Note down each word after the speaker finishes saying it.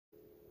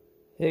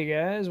Hey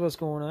guys, what's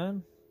going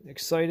on?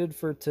 Excited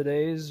for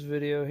today's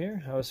video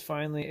here. I was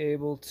finally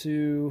able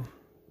to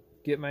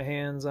get my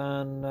hands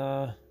on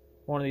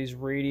one of these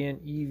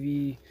Radiant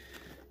Eevee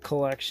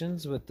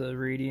collections with the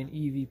Radiant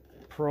Eevee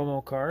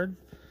promo card.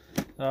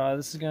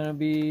 This is going to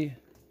be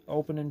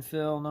open and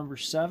fill number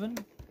 7,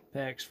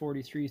 packs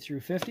 43 through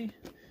 50.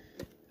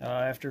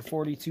 After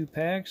 42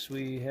 packs,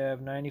 we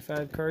have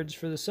 95 cards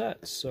for the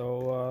set.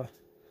 So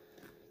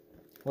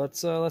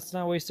let's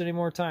not waste any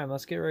more time.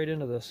 Let's get right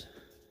into this.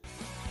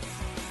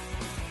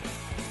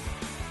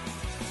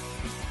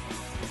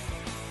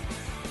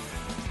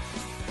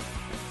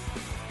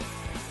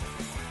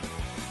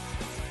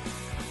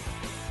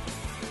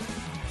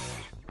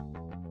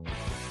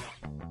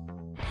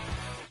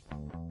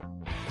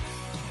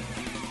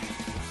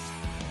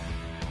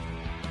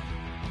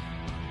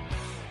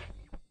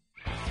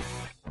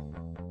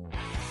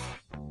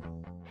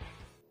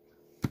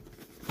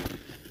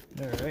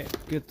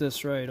 Alright, get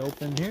this right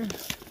open here.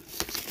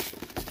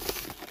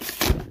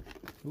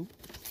 Oop.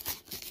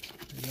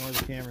 Ignore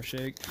the camera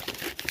shake,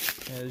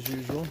 as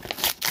usual.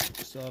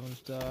 Still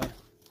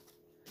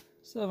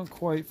haven't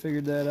quite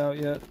figured that out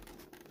yet.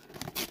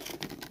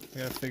 I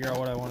gotta figure out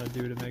what I want to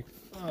do to make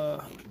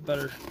a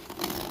better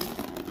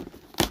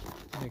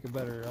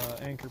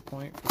anchor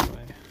point for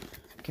my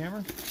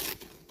camera.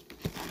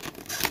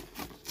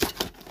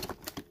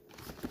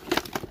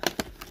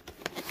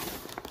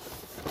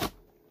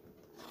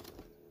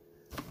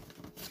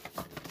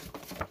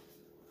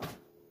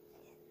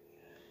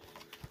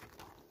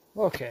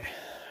 Okay,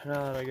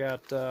 now that I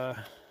got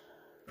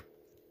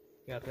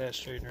that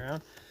straightened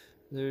around,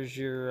 there's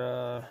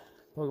your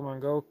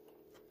Pokemon GO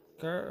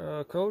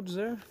codes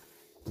there,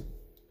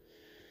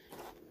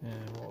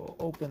 and we'll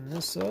open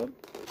this up.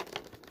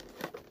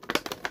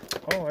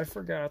 Oh, I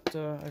forgot.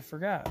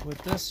 With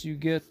this, you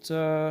get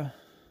the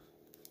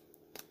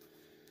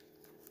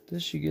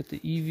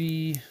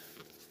Eevee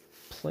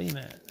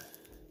playmat.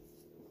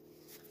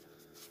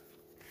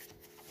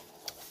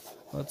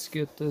 Let's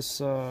get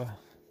this.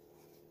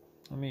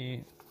 Let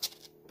me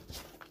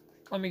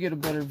get a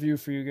better view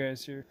for you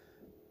guys here.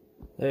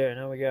 There,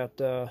 now we got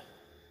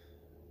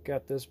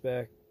this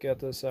back, got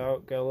this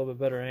out, got a little bit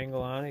better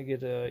angle on it.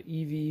 Get a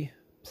Eevee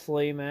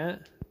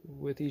playmat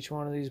with each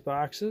one of these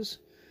boxes.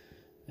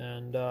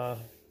 And now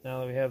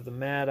that we have the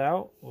mat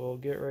out, we'll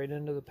get right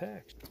into the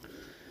packs.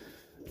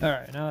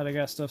 Alright, now that I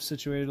got stuff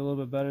situated a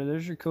little bit better,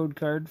 there's your code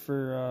card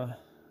for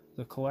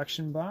the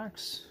collection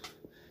box.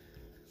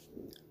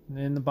 And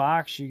in the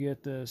box you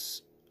get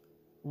this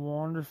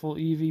wonderful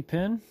Eevee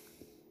pin.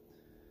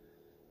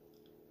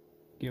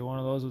 Get one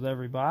of those with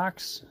every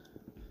box.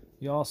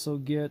 You also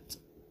get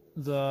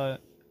the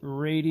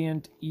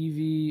Radiant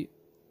Eevee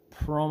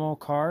promo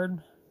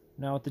card.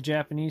 Now with the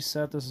Japanese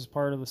set, this is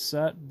part of the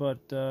set,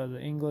 but the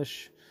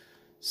English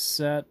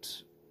set,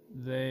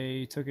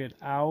 they took it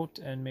out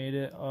and made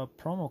it a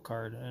promo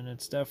card, and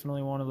it's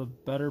definitely one of the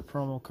better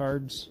promo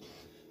cards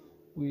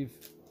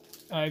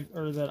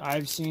that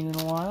I've seen in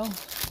a while.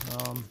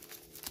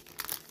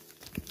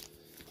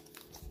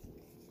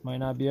 Might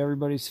not be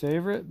everybody's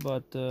favorite,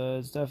 but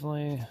it's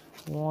definitely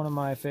one of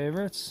my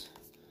favorites.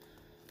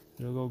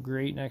 It'll go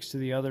great next to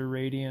the other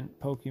Radiant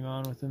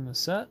Pokemon within the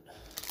set.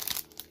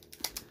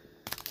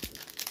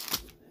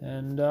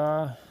 And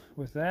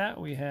with that,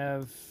 we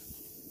have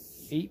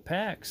 8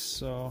 packs.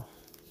 So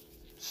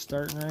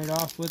starting right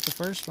off with the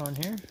first one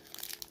here.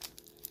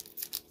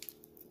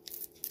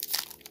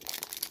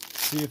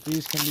 See if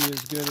these can be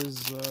as good as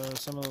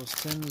some of those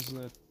tins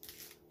that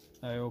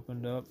I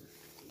opened up.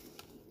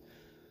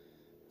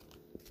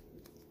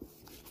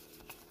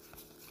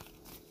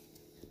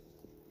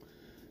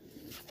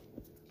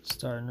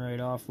 Starting right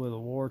off with a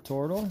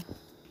Wartortle.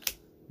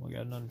 We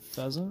got an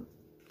Unpheasant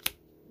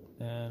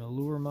and a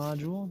Lure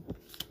Module,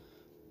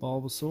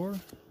 Bulbasaur,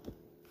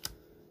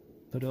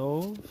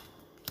 Pidove,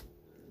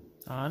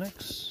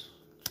 Onix,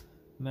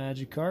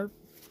 Magikarp,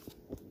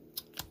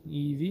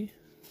 Eevee.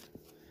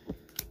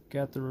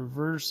 Got the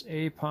reverse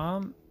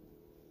Apom.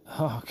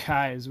 Oh,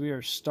 guys, we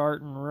are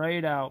starting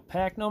right out.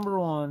 Pack number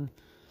 1.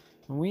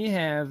 And we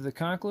have the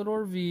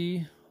Conkeldurr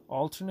V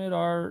alternate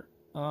art,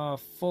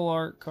 full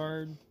art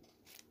card.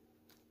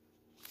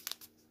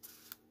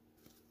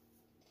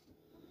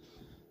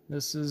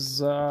 This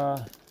is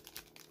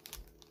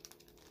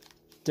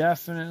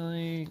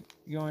definitely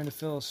going to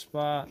fill a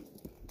spot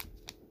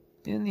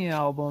in the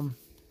album.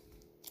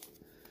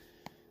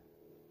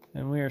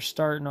 And we are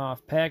starting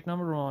off pack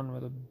number 1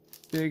 with a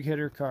big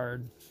hitter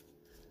card.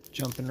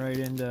 Jumping right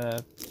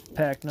into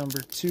pack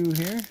number 2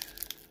 here.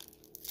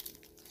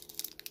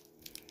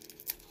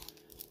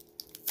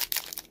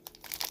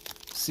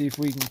 See if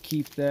we can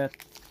keep that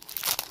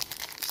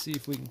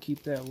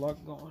luck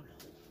going.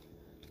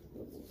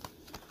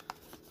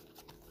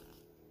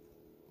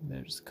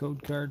 There's the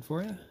code card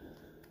for you.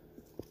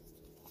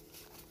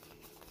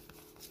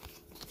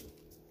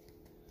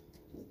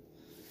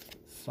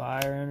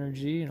 Fire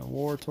Energy and a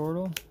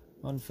Wartortle,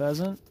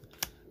 Unpheasant,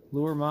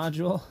 Lure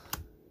Module,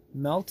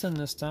 Melton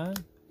this time,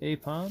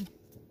 Apom,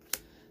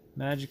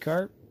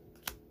 Magikarp,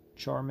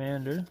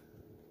 Charmander,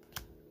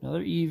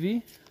 Another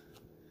Eevee.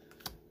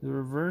 The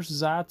reverse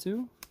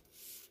Xatu.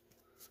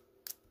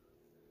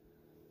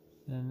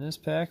 And this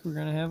pack we're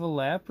going to have a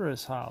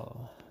Lapras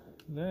holo.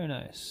 Very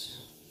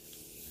nice.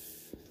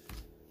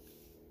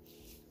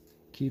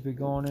 Keep it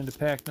going into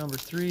pack number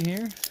 3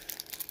 here.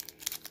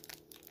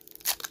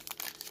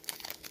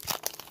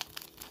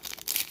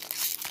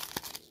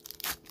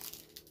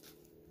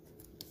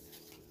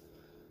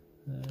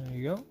 There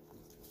you go.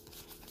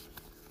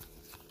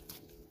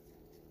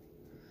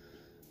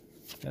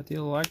 Got the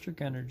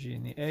electric energy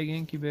in the egg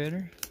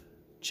incubator.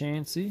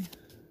 Chansey.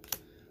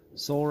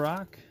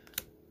 Solrock.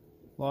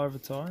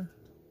 Larvitar.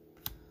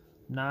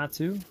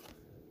 Natu.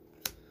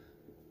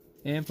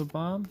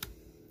 Ampabomb.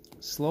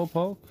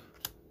 Slowpoke.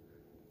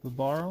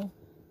 Babaro.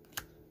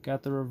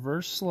 Got the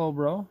reverse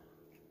Slowbro.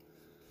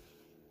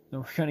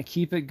 And we're going to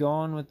keep it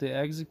going with the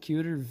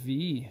Executor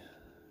V.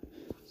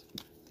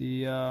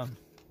 The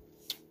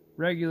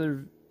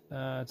regular,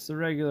 it's the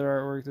regular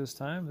artwork this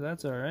time, but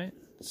that's alright.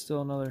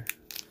 Still another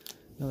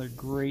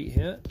great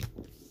hit.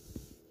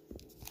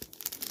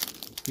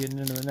 Getting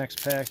into the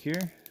next pack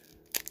here.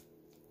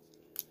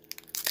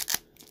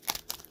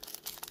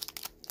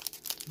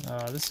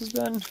 This has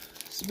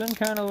been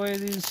kind of the way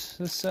this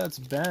set's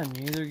been.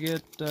 You either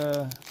get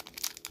a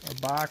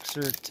box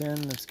or a tin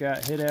that's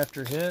got hit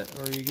after hit,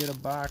 or you get a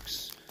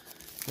box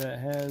that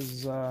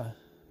has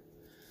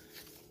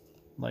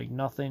like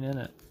nothing in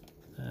it.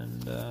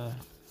 And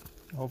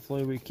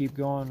hopefully we keep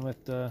going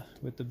with the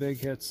big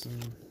hits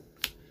and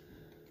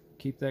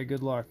keep that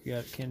good luck. You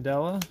got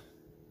Candela,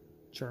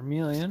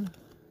 Charmeleon,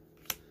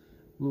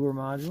 Lure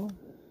Module,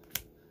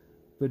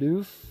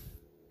 Bidoof,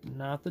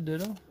 not the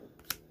Ditto,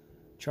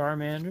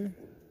 Charmander,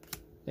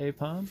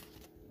 Apom,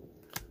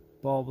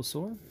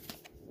 Bulbasaur,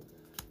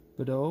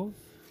 Bidove,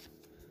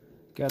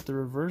 got the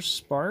reverse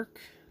Spark,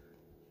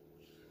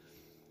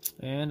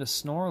 and a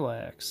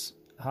Snorlax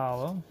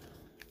holo.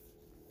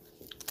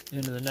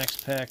 Into the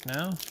next pack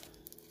now.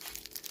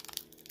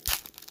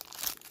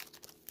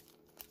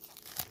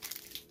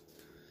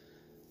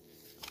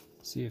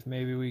 See if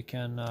maybe we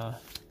can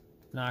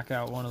knock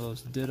out one of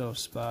those Ditto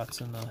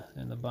spots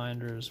in the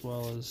binder, as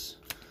well as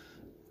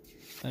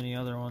any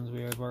other ones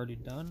we have already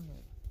done.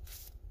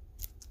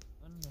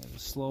 There's a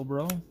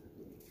Slowbro,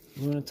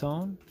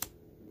 Lunatone,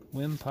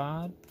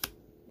 Wimpod,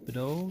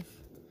 Bidove,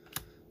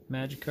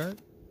 Magikarp,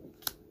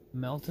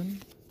 Melton,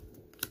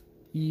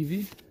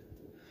 Eevee.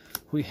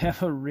 We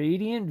have a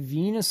Radiant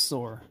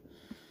Venusaur.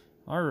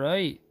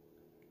 Alright.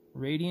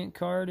 Radiant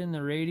card in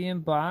the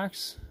Radiant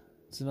box.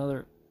 It's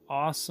another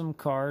awesome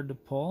card to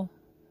pull.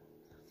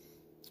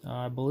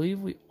 I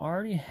believe we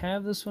already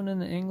have this one in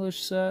the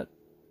English set,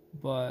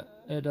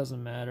 but it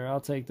doesn't matter.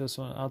 I'll take this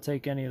one. I'll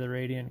take any of the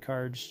Radiant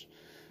cards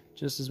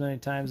just as many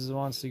times as it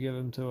wants to give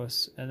them to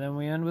us. And then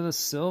we end with a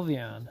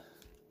Sylveon.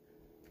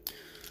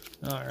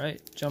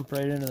 Alright, jump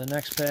right into the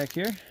next pack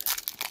here.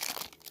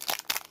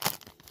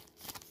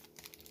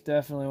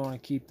 Definitely want to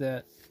keep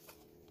that.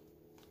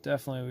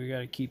 Definitely, we got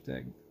to keep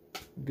that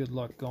good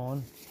luck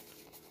going.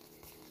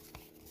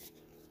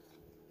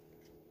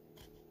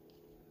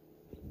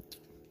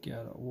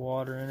 Got a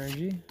Water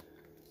Energy,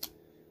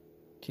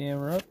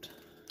 Camerupt,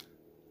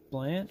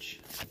 Blanche,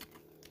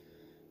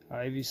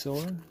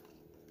 Ivysaur,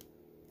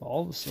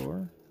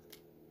 Bulbasaur,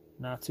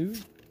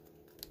 Natu,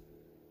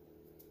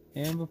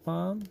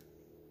 Ambipom,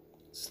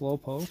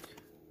 Slowpoke,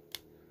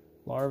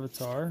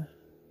 Larvitar.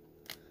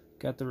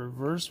 Got the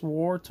reverse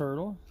War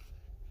Turtle.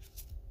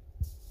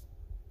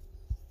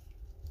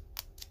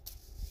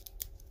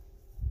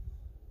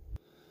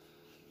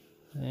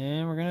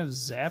 And we're going to have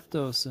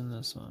Zapdos in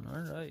this one.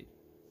 Alright.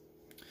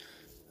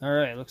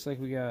 Alright, looks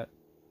like we got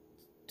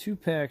 2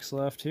 packs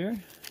left here.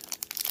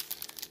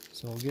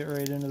 So we'll get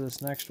right into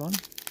this next one.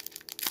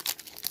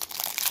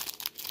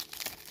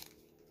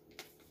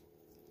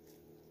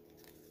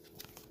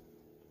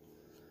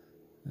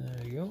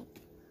 There you go.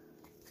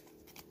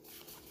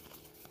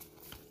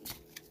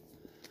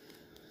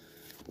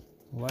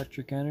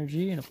 Electric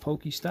Energy and a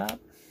Pokestop,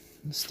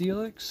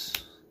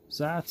 Steelix,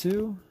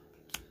 Xatu,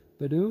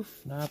 Bidoof,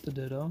 not the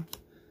Ditto,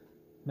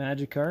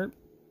 Magikarp,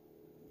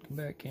 come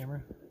back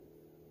camera,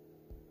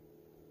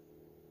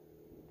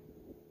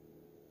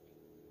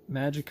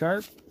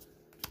 Magikarp,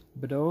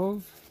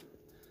 Bidove,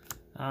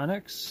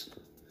 Onix,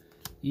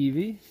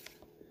 Eevee,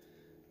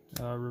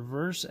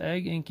 reverse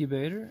egg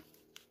incubator,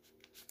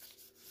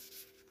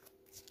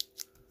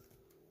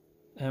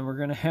 and we're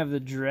going to have the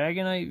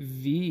Dragonite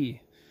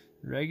V.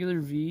 Regular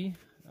V.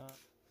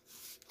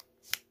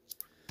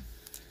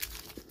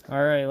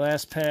 Alright,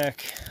 last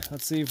pack.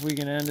 Let's see if we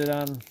can end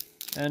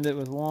it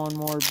with one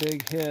more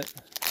big hit.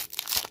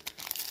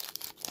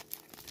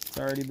 It's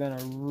already been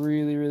a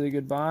really, really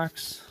good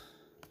box.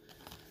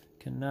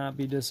 Cannot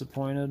be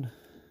disappointed.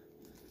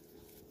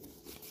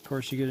 Of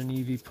course, you get an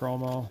Eevee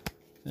promo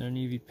and an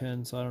Eevee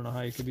pin, so I don't know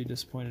how you could be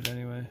disappointed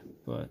anyway.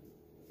 But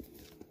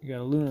you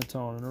got a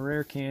Lunatone and a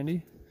rare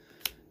candy.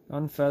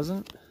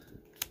 Unpheasant.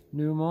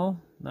 Numel,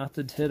 not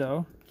the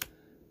Ditto,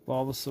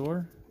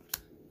 Bulbasaur,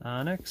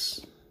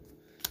 Onix,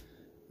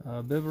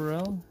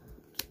 Bibarel,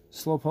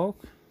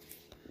 Slowpoke,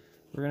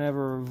 We're going to have a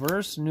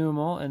reverse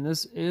Numel, and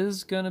this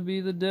is going to be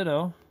the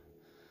Ditto.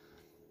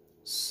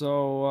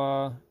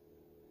 So,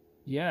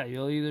 yeah,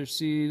 you'll either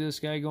see this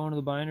guy go into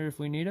the binder if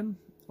we need him,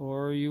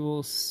 or you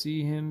will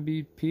see him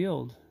be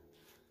peeled.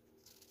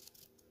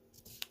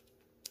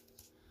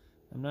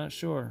 I'm not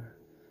sure.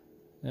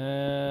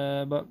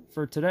 But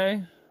for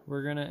today,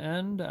 we're going to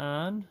end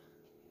on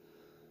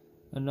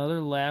another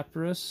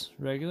Lapras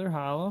regular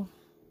holo.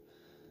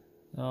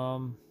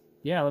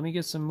 Yeah, let me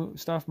get some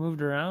stuff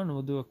moved around, and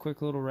we'll do a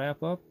quick little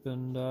wrap up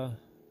and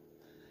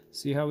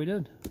see how we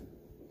did.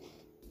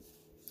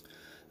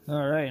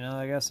 Alright, now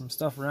I got some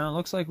stuff around.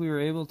 Looks like we were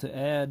able to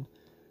add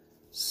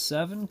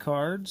 7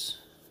 cards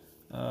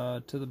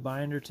to the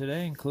binder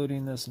today,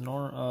 including this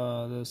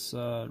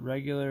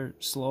regular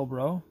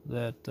Slowbro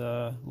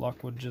that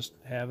luck would just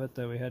have it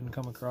that we hadn't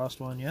come across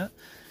one yet.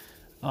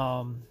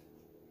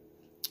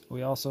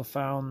 We also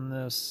found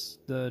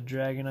the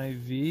Dragonite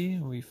V.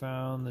 We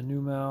found the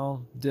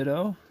Numel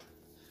Ditto.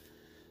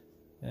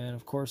 And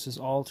of course this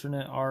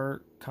alternate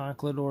art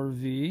Conkeldurr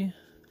V.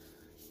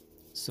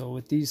 So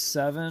with these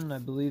 7, I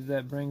believe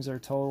that brings our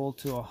total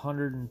to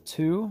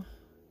 102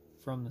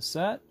 from the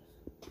set.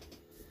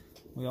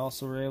 We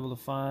also were able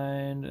to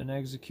find an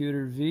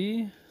Executor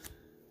V.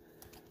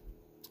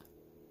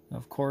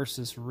 Of course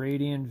this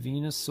Radiant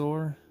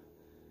Venusaur.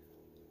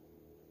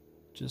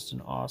 Just an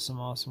awesome,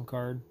 awesome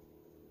card.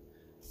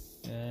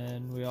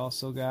 And we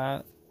also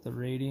got the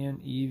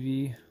Radiant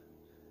Eevee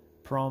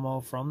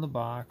promo from the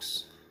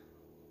box.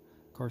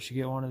 Of course, you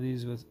get one of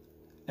these with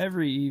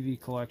every Eevee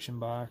collection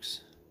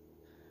box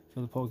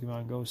for the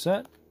Pokemon GO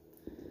set.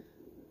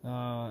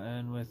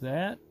 And with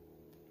that,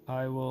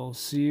 I will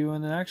see you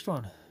in the next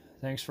one.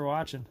 Thanks for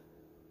watching.